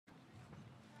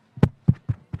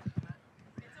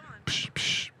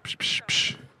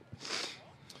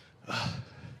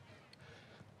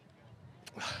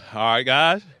All right,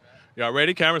 guys. Y'all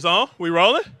ready? Cameras on? We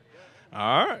rolling?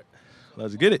 All right.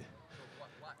 Let's get it.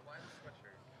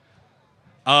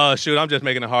 Shoot, I'm just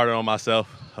making it harder on myself.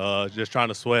 Just trying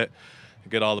to sweat,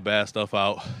 get all the bad stuff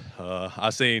out.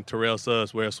 I seen Terrell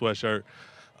Suggs wear a sweatshirt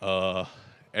uh,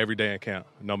 every day in camp,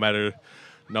 no matter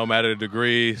the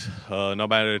degrees, no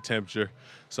matter the temperature.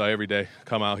 So every day,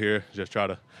 come out here, just try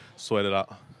to sweat it out.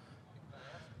 I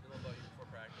asked Bill about you before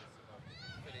practice about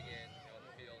fitting in, on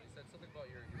the field. He said something about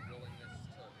your willingness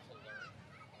to learn.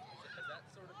 Has that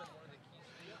sort of been one of the keys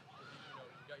for you?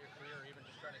 As you got your career, or even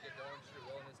just trying to get going, just your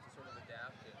willingness to sort of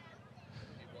adapt and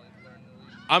be willing to learn in the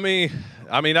league?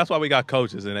 I mean that's why we got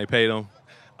coaches and they pay them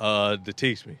to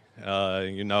teach me.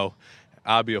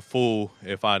 I'd be a fool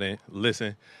if I didn't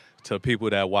listen to people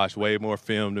that watch way more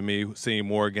film than me, seen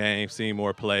more games, seen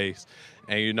more plays,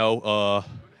 and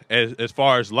as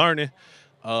far as learning,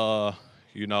 uh,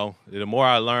 the more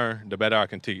I learn, the better I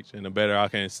can teach, and the better I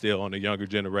can instill on the younger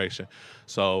generation.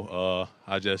 So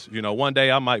I just, one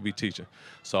day I might be teaching.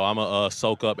 So I'm gonna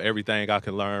soak up everything I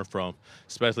can learn from,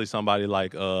 especially somebody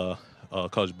like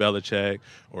Coach Belichick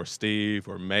or Steve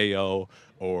or Mayo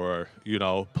or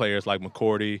players like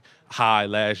McCourty, High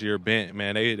last year, Bent.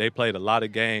 Man, they played a lot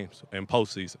of games in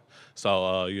postseason. So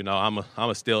I'm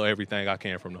a steal everything I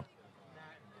can from them. Matt,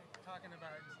 talking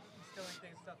about instilling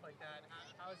things, stuff like that.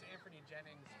 How has Anthony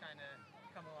Jennings kind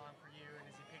of come along for you, and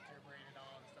has he picked your brain at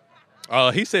all and stuff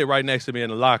like that? He sit right next to me in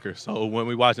the locker. So when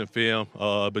we watching film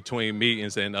between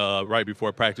meetings and right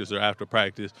before practice or after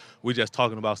practice, we just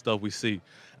talking about stuff we see.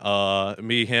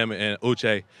 Me, him, and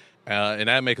Uche, and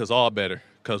that make us all better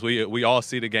because we all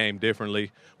see the game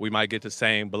differently. We might get the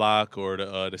same block or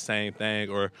the same thing,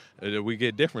 or we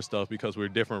get different stuff because we're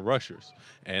different rushers.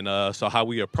 And so how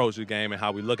we approach the game and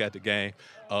how we look at the game,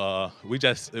 we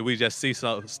just see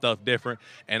some stuff different.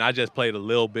 And I just played a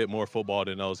little bit more football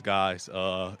than those guys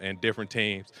and different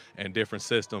teams and different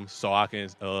systems, so I can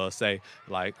say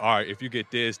like, all right, if you get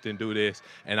this, then do this.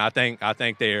 And I think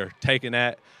they're taking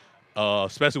that.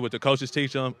 Especially with the coaches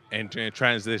teach them and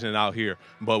transitioning out here,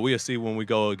 but we'll see when we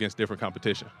go against different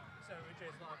competition. So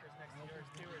Uche's locker's next to yours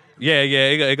too, or Yeah,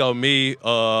 yeah, it go me,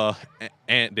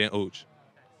 Ant, then Ooch.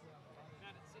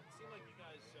 Matt, it seemed like you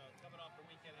guys coming off the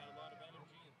weekend had a lot of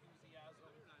energy, enthusiasm.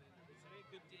 Was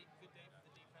today a good day for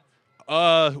the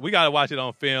defense? We gotta watch it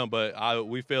on film, but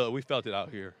we felt it out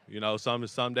here.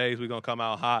 Some days we're gonna come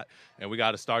out hot, and we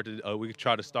gotta we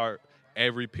try to start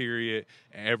every period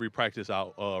and every practice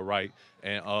out right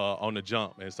and on the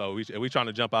jump. And so we trying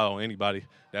to jump out on anybody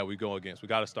that we go against. We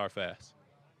gotta start fast.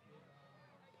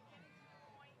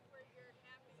 Point where you're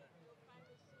happy you'll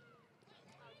finally see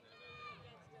how you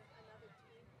do against another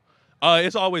team?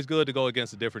 It's always good to go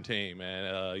against a different team,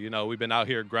 man. We've been out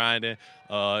here grinding,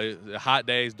 hot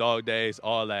days, dog days,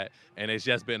 all that, and it's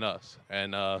just been us.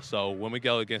 And so when we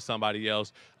go against somebody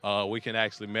else, we can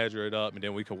actually measure it up, and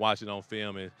then we can watch it on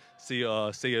film and see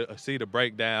the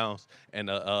breakdowns and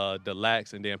the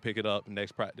lacks, and then pick it up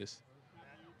next practice. Matt,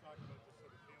 you talked about just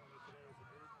sort of feeling it today as a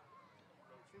group,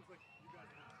 but it seems like you guys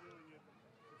have been feeling it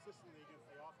consistently against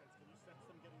the offense. Can you sense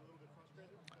them getting a little bit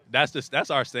frustrated? That's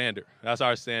our standard. That's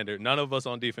our standard. None of us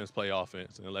on defense play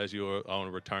offense unless you're on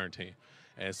a return team,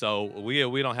 and so we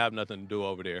don't have nothing to do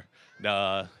over there.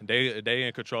 They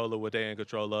in control of what they in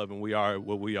control of, and we are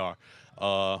what we are.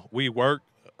 We work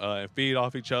and feed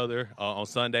off each other. On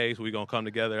Sundays, we're gonna come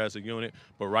together as a unit.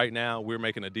 But right now, we're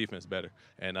making the defense better,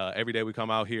 and every day we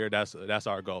come out here, that's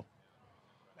our goal.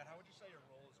 Matt, how would you say your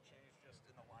role has changed just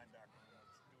in the linebacker room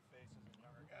with new faces and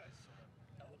younger guys sort of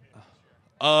elevated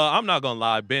this year? I'm not gonna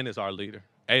lie. Ben is our leader.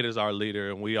 Ada's our leader,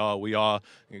 and we all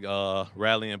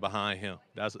rallying behind him.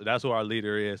 That's who our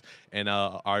leader is. And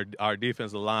our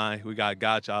defensive line, we got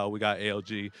Gotcha, we got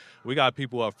LG, we got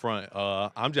people up front.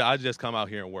 I just come out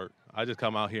here and work. I just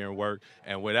come out here and work,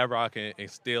 and whatever I can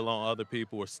instill on other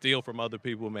people or steal from other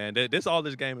people, man. This all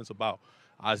this game is about.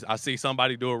 I see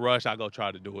somebody do a rush, I go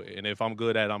try to do it, and if I'm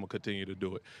good at it, I'm gonna continue to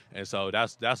do it. And so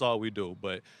that's all we do.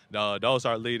 But those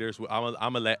are leaders. I'm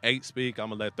gonna let 8 speak. I'm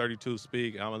gonna let 32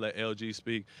 speak. I'm gonna let LG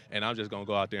speak, and I'm just gonna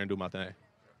go out there and do my thing. It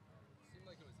seemed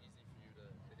like it was easy for you to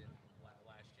fit in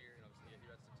last year, and obviously you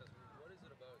had success. What is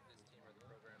it about this team or the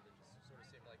program that just sort of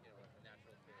seemed like a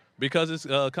natural fit? Because it's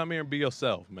come here and be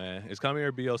yourself, man. It's come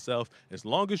here and be yourself. As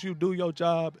long as you do your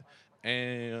job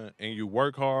and you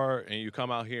work hard and you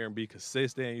come out here and be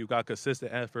consistent and you got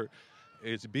consistent effort,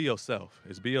 it's be yourself.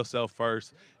 It's be yourself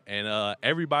first. And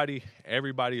everybody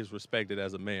is respected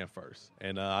as a man first.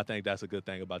 And I think that's a good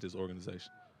thing about this organization.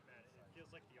 Matt, it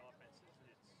feels like the offense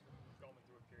is going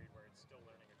through a period where it's still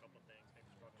learning a couple things, maybe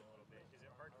struggling a little bit. Is it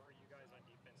hard for you guys on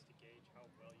defense to gauge how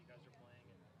well you guys are playing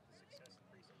and the success in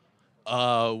preseason?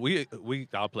 We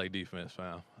gotta play defense,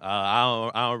 fam.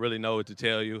 I don't really know what to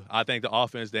tell you. I think the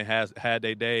offense that has had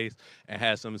their days and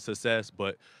had some success,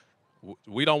 but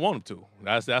we don't want them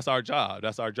to. That's our job.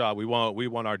 That's our job. We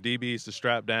want our DBs to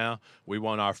strap down. We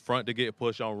want our front to get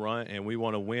pushed on run, and we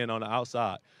want to win on the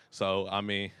outside. So I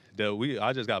mean,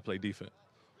 I just gotta play defense.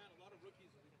 Matt, a lot of rookies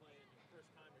will be playing first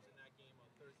timers in that game on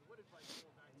Thursday. What advice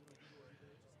going back to when you were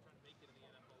just trying to make it in the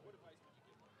NFL? What advice would you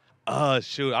give them?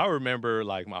 Shoot, I remember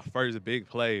like my first big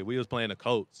play. We was playing the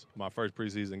Colts, my first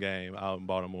preseason game out in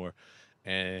Baltimore,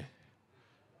 and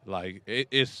like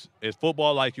it's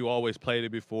football like you always played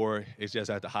it before. It's just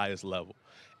at the highest level,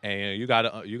 and you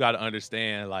gotta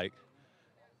understand like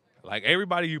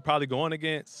everybody you probably going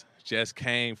against just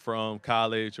came from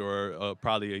college or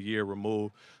probably a year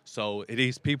removed. So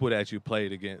these people that you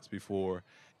played against before,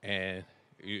 and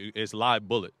it's live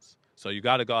bullets. So you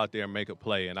got to go out there and make a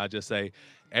play. And I just say,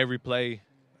 every play,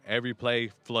 every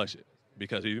play, flush it.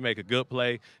 Because if you make a good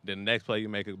play, then the next play you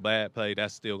make a bad play,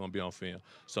 that's still going to be on film.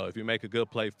 So if you make a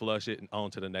good play, flush it and on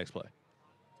to the next play. Just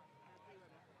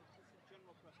a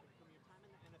general question. From your time in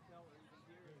the NFL or even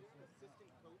here, is this an assistant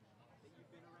coach that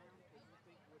you've been around that you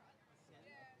think would ascend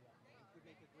and could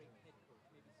make a great head coach?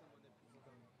 Maybe someone that people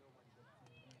don't know much about.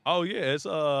 Oh yeah,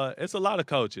 it's a lot of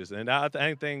coaches, and I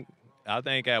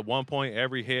think at one point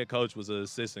every head coach was an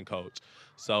assistant coach.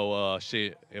 So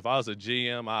shit, if I was a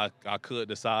GM, I could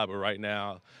decide, but right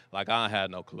now, like I don't have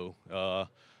no clue. I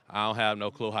don't have no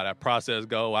clue how that process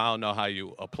go. I don't know how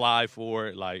you apply for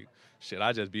it. Like shit,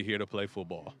 I just be here to play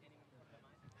football.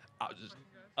 I just,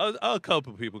 a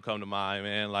couple people come to mind,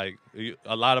 man. Like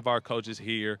a lot of our coaches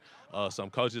here, some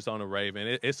coaches on the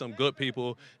Raven. It's some good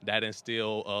people that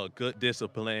instill good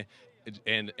discipline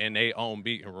in their own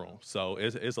meeting room. So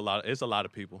it's a lot. It's a lot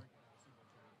of people.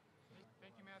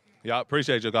 Thank you, Matthew. Yeah,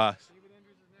 appreciate you guys.